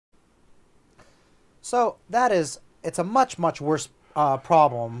So it's a much, much worse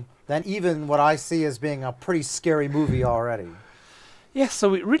problem than even what I see as being a pretty scary movie already. Yes, so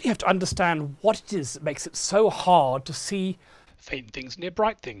we really have to understand what it is that makes it so hard to see faint things near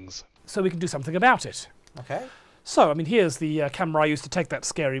bright things, so we can do something about it. Okay. So, I mean, here's the camera I used to take that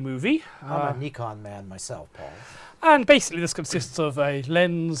scary movie. I'm a Nikon man myself, Paul. And basically this consists of a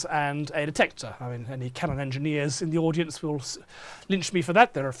lens and a detector. I mean, any Canon engineers in the audience will lynch me for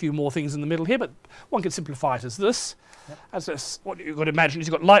that. There are a few more things in the middle here, but one can simplify it as this. Yep. As this, what you've got to imagine is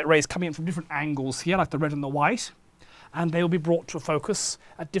you've got light rays coming in from different angles here, like the red and the white, and they will be brought to a focus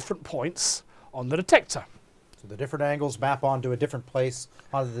at different points on the detector. So the different angles map onto a different place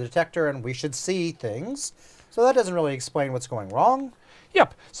on the detector, and we should see things. So that doesn't really explain what's going wrong.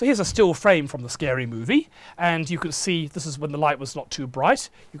 Yep, so here's a still frame from the scary movie, and you can see this is when the light was not too bright.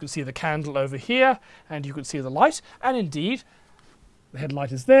 You can see the candle over here, and you can see the light, and indeed, the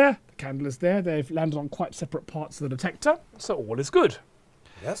headlight is there, the candle is there. They've landed on quite separate parts of the detector, so all is good.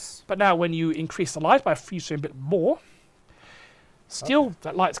 Yes. But now when you increase the light by a few bit more, still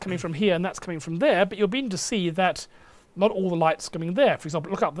that light's coming from here and that's coming from there, but you're beginning to see that not all the light's coming there. For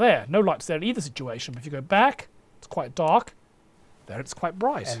example, look up there, no light's there in either situation, but if you go back, it's quite dark. There it's quite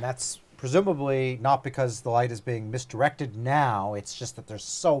bright. And that's presumably not because the light is being misdirected now, it's just that there's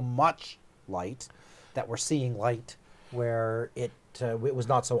so much light that we're seeing light where it was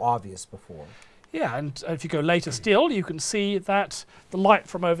not so obvious before. Yeah, and if you go later still, you can see that the light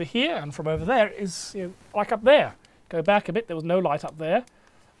from over here and from over there is like up there. Go back a bit, there was no light up there.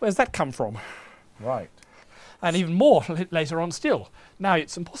 Where's that come from? Right. And even more later on still. Now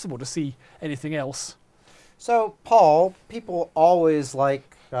it's impossible to see anything else. So, Paul, people always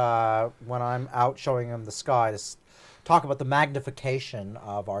like, when I'm out showing them the sky, to talk about the magnification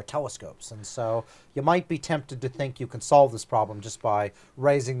of our telescopes. And so you might be tempted to think you can solve this problem just by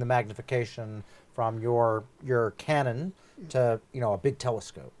raising the magnification from your Canon to, a big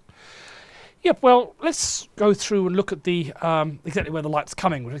telescope. Yep, well, let's go through and look at the exactly where the light's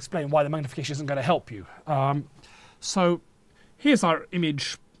coming. We'll explain why the magnification isn't going to help you. So here's our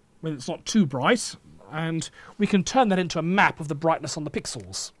image when it's not too bright. And we can turn that into a map of the brightness on the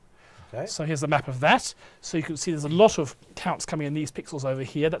pixels. Okay. So here's the map of that. So you can see there's a lot of counts coming in these pixels over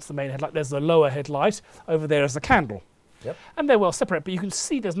here. That's the main headlight. There's the lower headlight. Over there is the candle. Yep. And they're well separated, but you can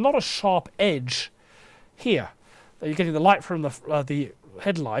see there's not a sharp edge here. You're getting the light from the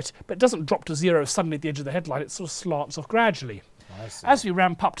headlight, but it doesn't drop to zero suddenly at the edge of the headlight. It sort of slants off gradually. I see. As we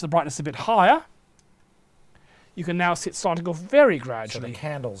ramp up to the brightness a bit higher, you can now see it starting off very gradually. So the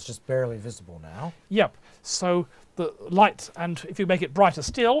candle's just barely visible now. Yep. So the light, and if you make it brighter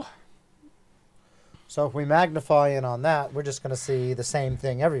still. So if we magnify in on that, we're just going to see the same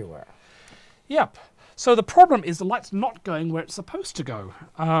thing everywhere. Yep. So the problem is the light's not going where it's supposed to go.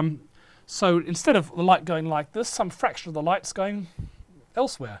 So instead of the light going like this, some fraction of the light's going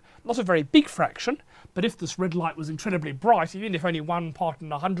elsewhere. Not a very big fraction, but if this red light was incredibly bright, even if only 1 part in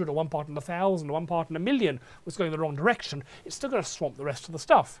 100 or 1 part in 1,000 or 1 part in 1,000,000 was going the wrong direction, it's still going to swamp the rest of the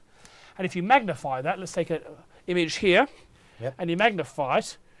stuff. And if you magnify that, let's take an image here, and you magnify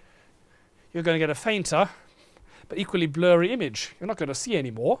it, you're going to get a fainter, but equally blurry image. You're not going to see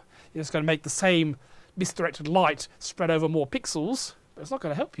any more. You're just going to make the same misdirected light spread over more pixels, but it's not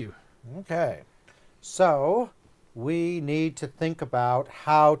going to help you. Okay. So we need to think about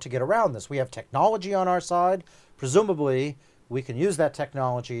how to get around this. We have technology on our side. Presumably, we can use that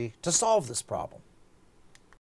technology to solve this problem.